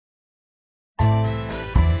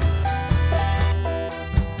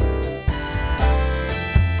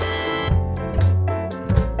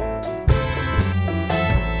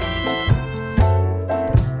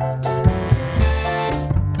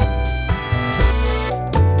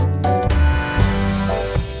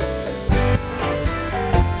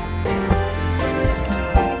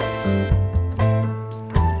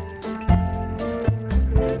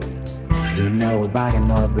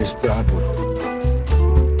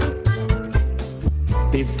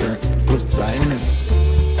People was trying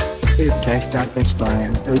it checked out the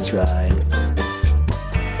spine, we tried.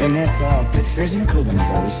 And that's all pictures and cooking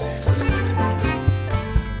goes.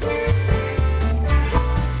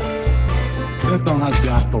 Look on my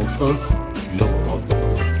job for look.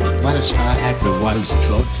 What is I have the wise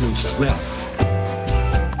throat to swell?